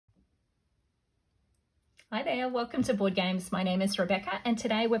Hi there, welcome to Board Games. My name is Rebecca and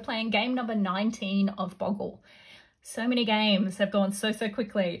today we're playing game number 19 of Boggle. So many games have gone so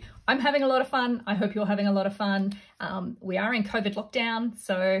quickly. I'm having a lot of fun. I hope you're having a lot of fun. We are in COVID lockdown,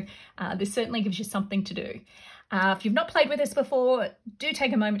 so this certainly gives you something to do. If you've not played with us before, do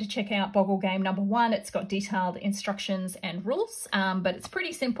take a moment to check out Boggle Game number 1. It's got detailed instructions and rules, but it's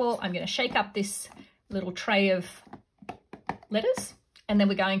pretty simple. I'm going to shake up this little tray of letters, and then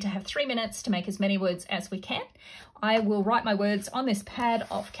we're going to have 3 minutes to make as many words as we can. I will write my words on this pad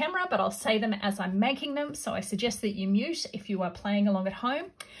off camera, but I'll say them as I'm making them, so I suggest that you mute if you are playing along at home.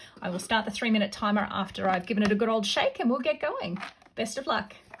 I will start the 3-minute timer after I've given it a good old shake, and we'll get going. Best of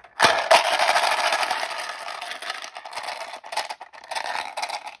luck.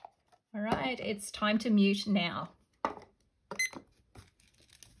 All right, it's time to mute now.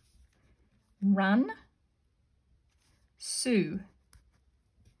 Run, sue.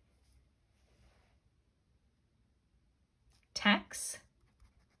 Tax,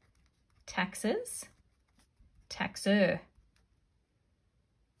 taxes, taxer.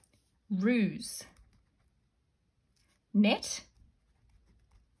 Ruse, net,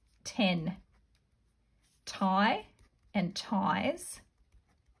 10. Tie and ties.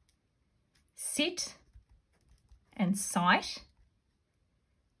 Sit and sight.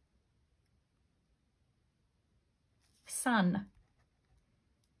 Sun.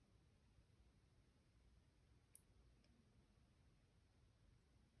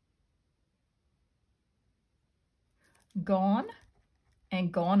 Gone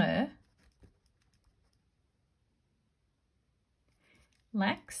and goner.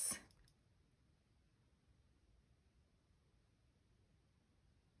 Lax.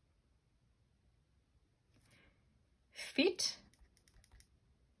 Fit.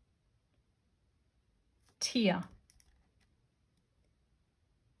 Tear.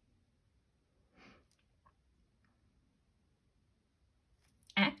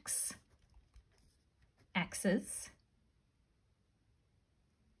 Axe. Axes.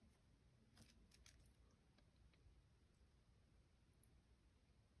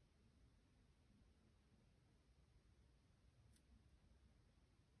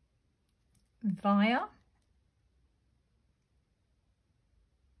 Via.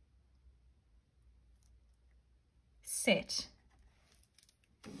 Set.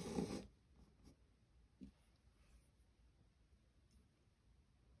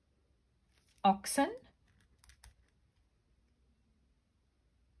 Oxen.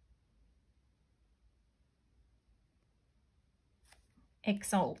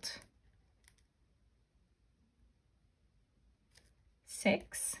 Exalt.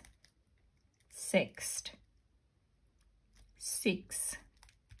 Sex. Sext. Six.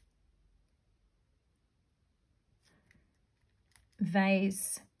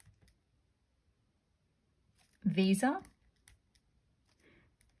 Vase. Visa.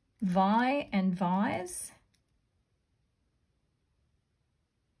 Vi and vise.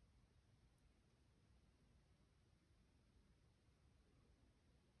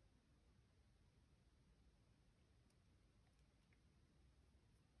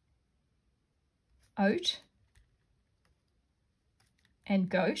 Oat and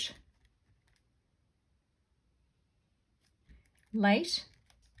goat. Late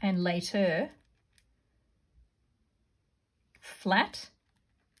and later. Flat.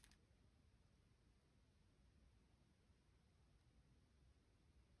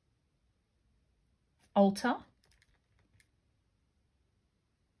 Alter.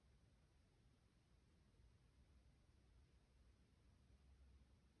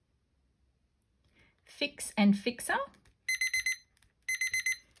 Fix and fixer.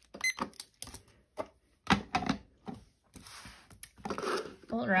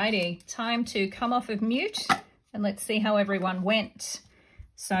 Alrighty, time to come off of mute and let's see how everyone went.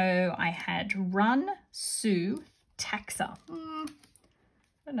 So I had run, sue, taxer. I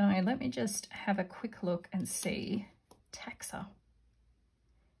don't know, let me just have a quick look and see. Taxer.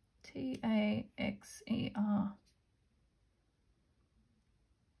 T-A-X-E-R.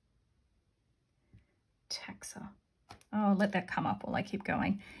 Taxer. Oh, let that come up while I keep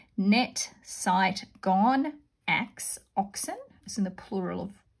going. Net, sight, gone, axe, oxen. It's in the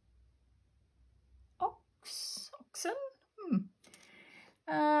plural of oxen.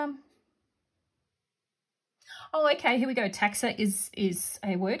 Oh, okay, here we go. Taxer is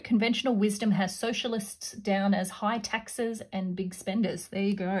a word. Conventional wisdom has socialists down as high taxes and big spenders. There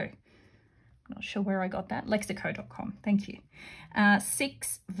you go. I'm not sure where I got that. Lexico.com. Thank you.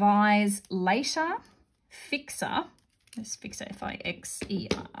 Six, vise, later. Fixer. Let's fixer,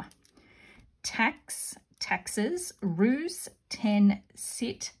 F-I-X-E-R. Tax, taxes. Ruse, 10,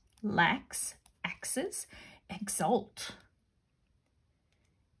 sit, lax, axes. Exalt.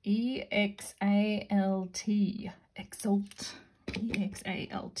 E-X-A-L-T. Exalt.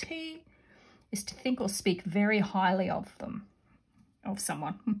 E-X-A-L-T is to think or speak very highly of them, of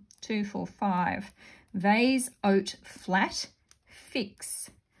someone. 2, 4, 5. Vase, oat, flat,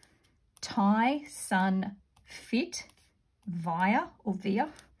 fix. Tie, sun, fit, via or via.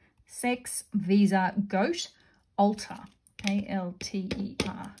 Sex, visa, goat, alter.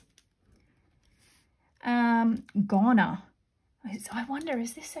 A-L-T-E-R. Goner. I wonder,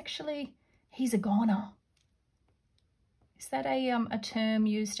 is this actually, he's a goner? Is that a term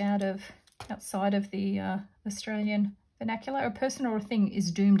used outside of the Australian vernacular? A person or a thing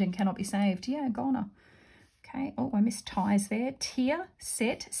is doomed and cannot be saved. Yeah, goner. Okay. Oh, I missed ties there. Tier,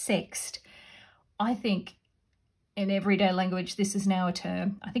 set, sext. I think in everyday language, this is now a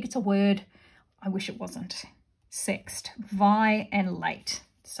term. I think it's a word. I wish it wasn't. Sext. Vi and late.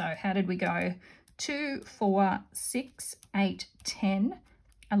 So how did we go? 2, 4, 6, 8, 10,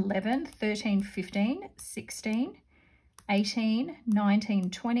 11, 13, 15, 16, 18, 19,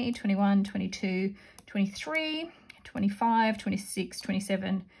 20, 21, 22, 23, 25, 26,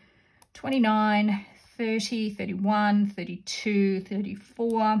 27, 29, 30, 31, 32,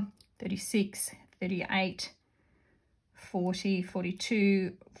 34, 36, 38, 40,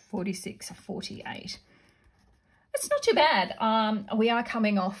 42, 46, 48. It's not too bad. We are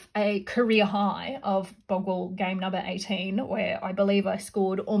coming off a career high of Boggle game number 18, where I believe I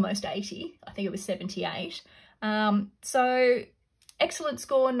scored almost 80. I think it was 78. So excellent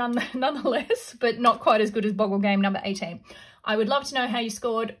score nonetheless, but not quite as good as Boggle game number 18. I would love to know how you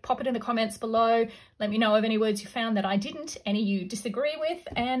scored. Pop it in the comments below. Let me know of any words you found that I didn't, any you disagree with,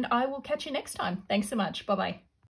 and I will catch you next time. Thanks so much. Bye-bye.